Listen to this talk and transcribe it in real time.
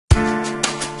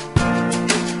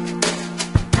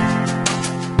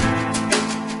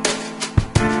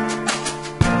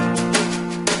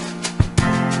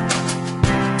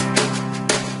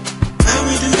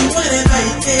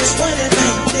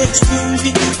next to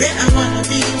me. Where I wanna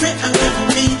be, where I wanna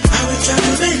be. I will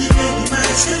travel many, many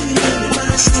miles, many, many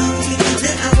miles to be.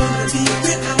 Where I wanna be,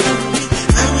 where I wanna be.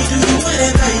 I will do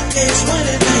whatever it takes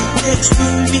to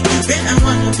me. Where I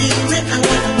wanna be, where I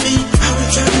wanna be. I will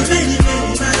travel many,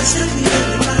 many miles, many,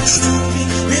 many miles to be.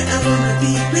 Where I wanna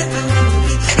be, where I wanna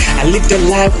be. I live the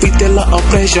life with a lot of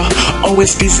pressure.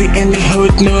 Always busy and the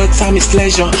hood, no time is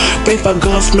pleasure. Pray for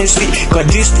God's mercy, cause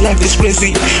this life is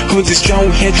crazy. Who's the strong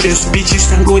headless,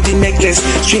 bitches and golden necklace.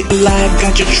 Street life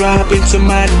got you trapped into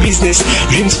mad business.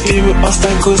 Dreams filled with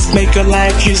obstacles make your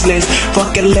life useless.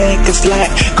 Fuck a leg, a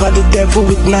slide, caught the devil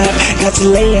with knife. Got to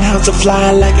learn how to fly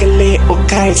like a little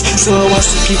kite. So I want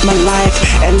to keep my life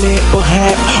a little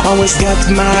hype. Always got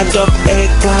my up a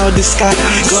cloudy sky.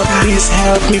 God please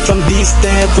help me from these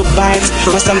devil bites.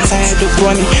 Cause I'm tired of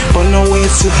running but nowhere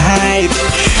to hide.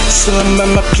 So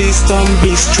mama please don't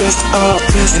be stressed up.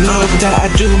 I know that I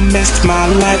do messed my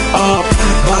life up,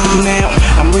 but now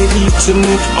I'm ready to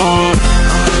move on.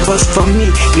 Cause for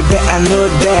me, you better know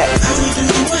that I will do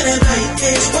whatever it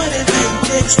takes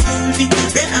to be.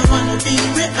 Where I wanna be,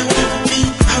 where I wanna be.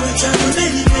 I will travel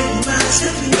many, many miles,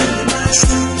 many, many miles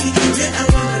to be. Where I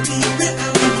wanna be, where I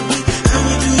wanna be. I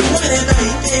will do whatever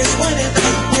it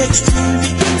takes to be.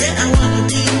 Where I wanna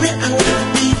be, where I wanna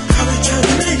be. I will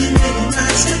travel many, many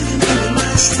miles, many, many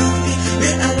miles to be.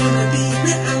 Where I wanna be,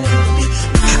 where I wanna be.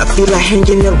 I feel like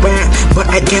hanging around, but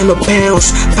I cannot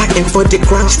bounce. Fighting for the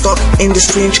ground, stuck in the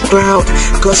strange crowd.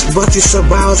 Cause what is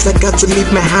aroused, I got to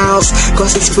leave my house.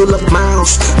 Cause it's full of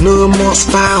miles, no more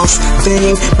spouse.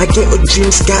 Dang, my ghetto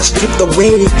dreams got stripped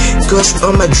away. Cause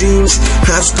all my dreams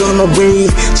has gone away.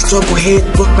 Struggle head,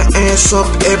 work my ass up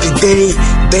every day.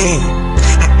 Dang,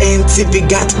 and TV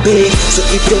got paid. So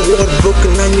if your world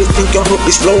broken and you think your hope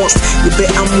is lost, you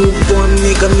better move on,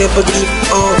 nigga, never give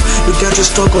up. You got to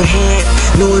struggle hand,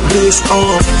 no days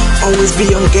off. Always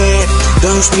be on guard,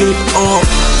 don't sleep off.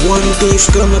 One day's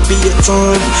gonna be your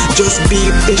turn. Just be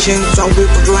patient and wait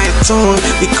for the right turn.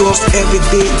 Because every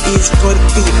day is for the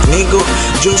thief, nigga.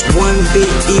 Just one day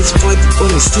is for the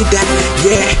only. See that?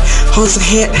 Yeah, hustle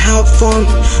head, have fun,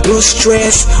 no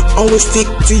stress. Always stick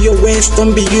to your waist,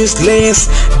 don't be useless.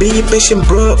 Be patient,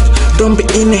 bro, don't be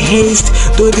in a haste.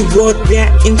 Do the world we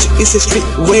are into is a street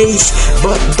ways.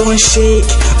 But don't shake,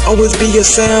 always be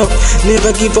yourself.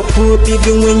 Never give up hope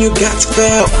even when you got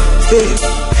failed.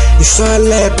 It's all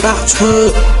about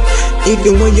hope,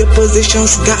 even when your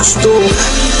positions got stole.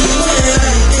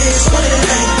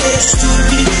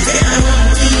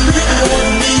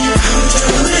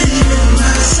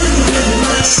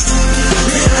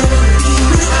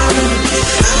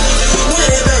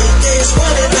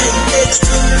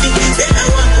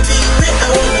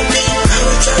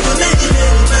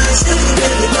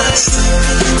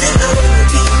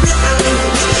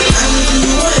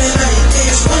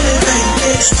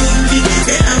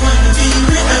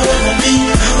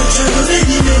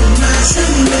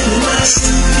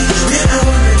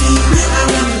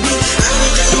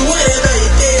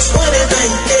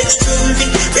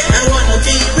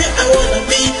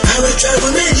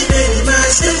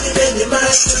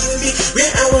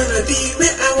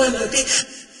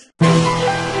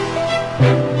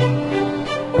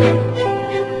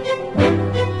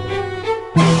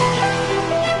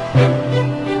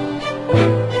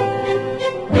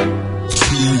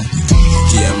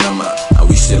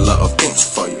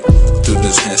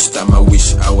 Time I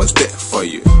wish I was there for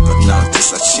you, but now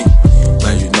this I cheat.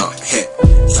 Now you're not here.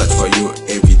 Search for you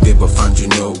every day, but found you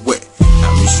nowhere. I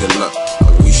miss your love.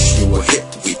 I wish you were here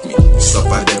with me. You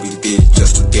suffered every day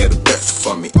just to get the best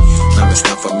for me. Now it's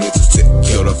time for me to take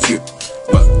care of you,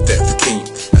 but that's the king.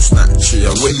 That's not you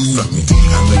away from me.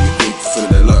 I know you do feel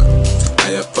a lot.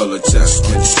 I apologize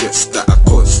for the stress that I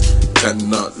caused.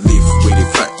 Cannot live with the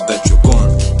fact that you're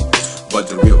gone, but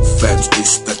the real fact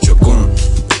is that you're gone.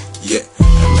 Yeah,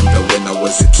 I remember when I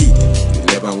was a kid. You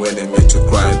never wanted me to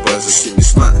cry, but to see me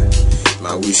smile.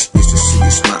 My wish is to see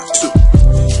you smile too.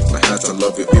 My heart I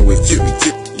love you, and with you.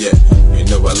 Yeah, you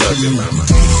know I love you, mama.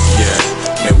 Yeah,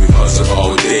 man, we hustle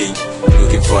all day,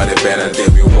 looking for the better day.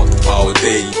 We work all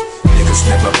day. Niggas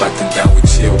never backing down, we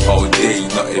chill all day.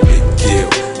 Not a big deal,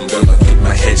 I'm gonna keep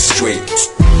my head straight.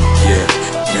 Yeah,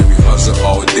 man, we hustle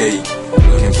all day,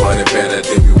 looking for the better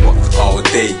day. We work all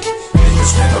day.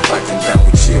 Niggas never backing down,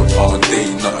 we chill all day.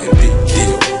 Not a big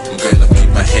deal, I'm gonna keep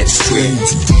my head straight.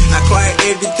 I cry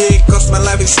every day cause my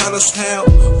life is hard as hell.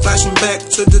 Flashing back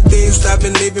to the days I've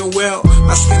been living well.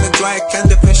 My skin is dry, can't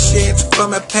differentiate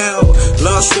from a pal.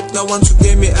 Lost with no one to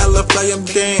give me, I love I am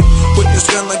damn. Witness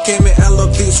gonna give me, I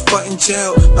love this spot in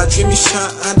jail. My dream is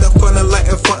shot and I'm gonna like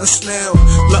a fucking snail.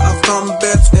 Lot of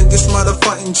combat in this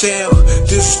motherfucking jail.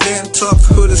 This man tough,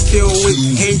 who is still with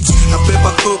hate. I play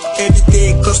by hook every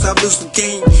day cause I lose the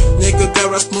game. Nigga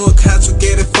gotta smoke, had to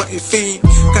get a fucking fame.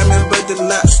 Can't remember the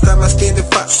last time I stayed in the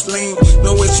fast lane.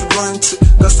 No way to run to,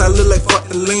 cause I look like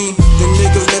fucking lean. The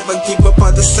niggas never give up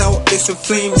on the sound, it's in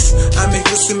flames. I'm a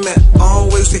hissy man,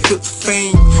 always a hood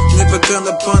fame. Never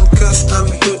gonna burn cause I'm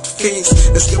a hood face.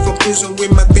 Escape from prison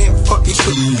with my damn fucking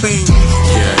hood plane.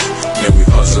 Yeah, then we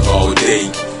hustle all day.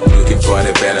 Looking for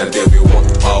the better day, we work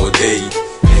all day.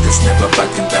 Niggas never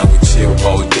backing down, we chill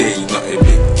all day. Not a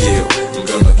big deal, I'm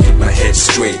gonna keep my head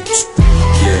straight.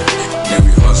 Yeah, then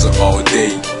we hustle all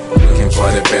day. Looking for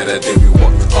the better day, we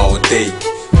work all day.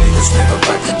 Niggas never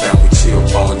backing down, we chill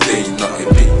all day. Not a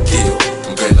big deal,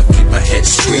 I'm gonna keep my head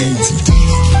straight.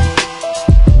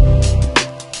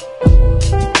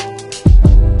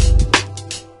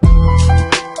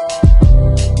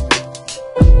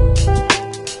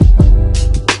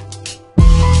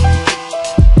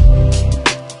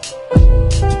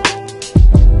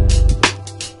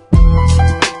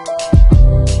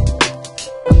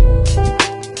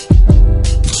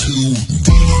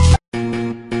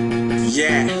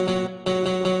 Yeah,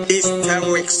 it's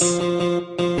Terrix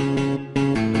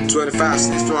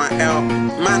 2561L.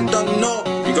 Man don't know,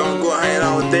 you gonna go ahead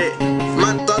all day.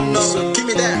 Man don't know, so give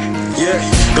me that. Yeah,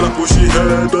 gotta push it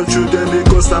hard, don't you dare me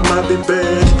cause I might be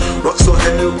bad. Rock so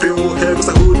hell, pure hair cause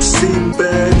I would seem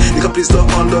bad. You can please don't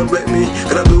underrate me,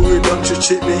 gotta do it, don't you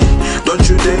cheat me. Don't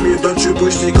you dare me, don't you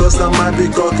push me cause I might be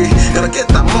cocky. Gotta get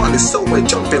that money so I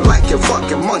jumping like a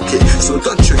fucking monkey. So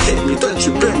don't you hate me, don't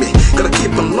you blame me, gotta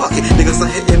keep on locking. Niggas are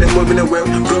hitting and moving away,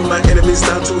 bring my enemies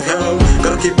down to hell.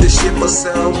 Gotta keep this shit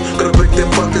myself, gotta break the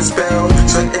fucking spell.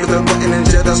 So everything button in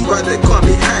jail, that's why they call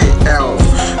me High Elf.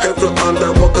 Heaven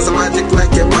underwater cause I'm magic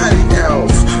like a mighty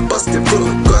elf. Busted full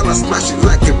of gonna smash it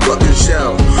like a broken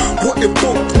shell. What the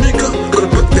fuck, nigga? Gotta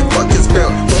break the fucking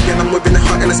spell. Fucking I'm moving the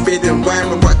heart and I'm speeding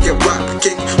rhyme and rock a rap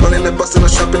kick. Running the bus and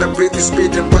I'm shopping and breathing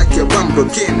speeding rock a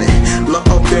Lamborghini. Lot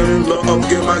of game, lot of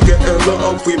game, I get a lot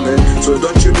of women. So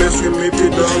don't you mess with me if you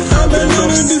don't have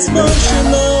enough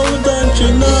dysfunctional, don't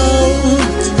you know?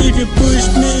 If you push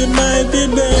me, it might be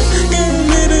bad. Get a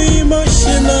little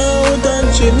emotional,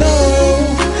 don't you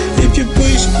know? If you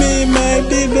push me, it might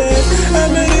be bad.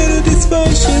 I'm a little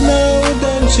dysfunctional,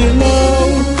 don't you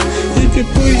know? If you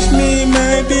push me, it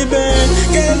might be bad.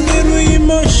 Get a little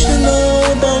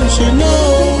emotional, don't you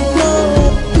know?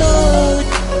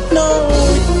 No.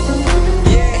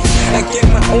 Yeah, I get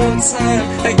my own time,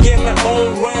 I get my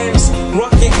own rhymes.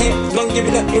 Rockin' hit, don't give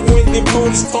it up, you win the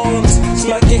police phones.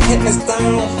 Smacking hit us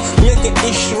down, making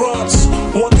ish rocks.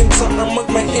 Walking time, I make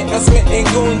my hit, I smell and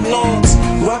going nuts.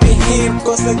 Rapping here,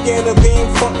 cause I get a damn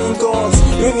fucking guns.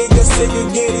 You niggas say you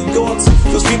get it guns,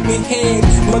 just with me hand.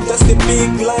 But that's the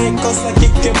big line, cause I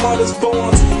kick your mother's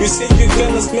bones. You say you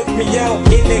gonna smoke me out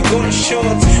in a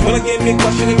gunshots. When I get me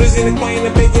question, I'm losing the coin,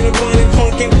 I'm begging, I'm going and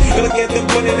honking. Gotta get the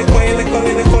money, the coin, the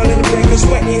coin, the coin, and the break is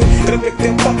sweating. Gotta break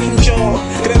their fucking jaw,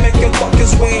 gotta make them fucking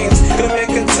swings. Gotta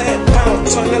make them 10 pounds,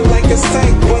 turn it like a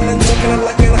steak. When I'm jumping it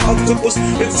like an octopus,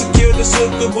 ready to secure the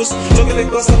circus. Talking it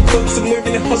cause I'm close to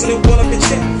moving and hustling, wanna be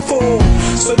checked for.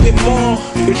 So the more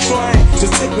you try to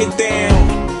take me down,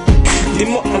 the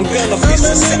more I'm gonna be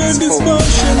successful. I'm a little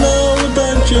dysfunctional,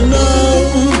 don't you know?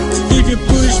 If you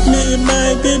push me, it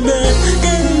might be bad.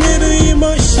 Get a little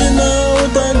emotional,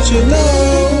 don't you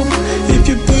know? If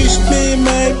you push me, it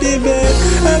might be bad.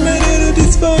 I'm a little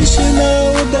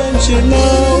dysfunctional, don't you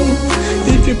know?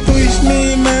 If you push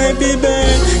me, it might be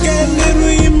bad. Get a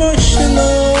little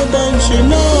emotional, don't you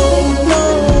know? No.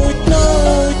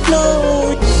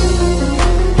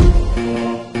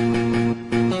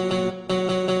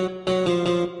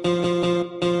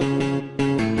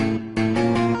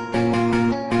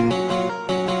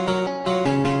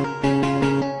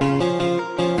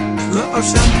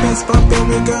 Champagne's popping,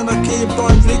 we gonna keep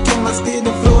on drinking. My speed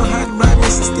and flow, hard rhyming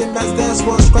system, that's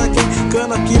what's cracking.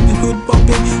 Gonna keep the hood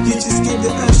bumping, you just keep the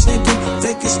ass shaking.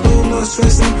 Take it slow, no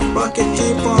stressing, rocket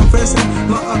keep on pressing.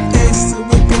 Lot of ass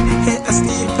whipping, hit us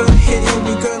keep on hitting.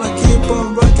 We gonna keep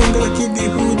on rocking, gonna keep the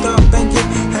hood up banking.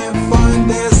 Have fun,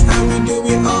 that's how we do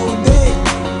it all day.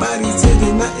 Body to the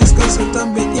night is cause we're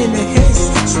dumping in a haze.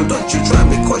 So don't you try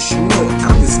me cause you know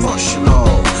I'm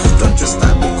dysfunctional. Don't you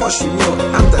stop me cause you know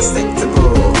I'm the sector.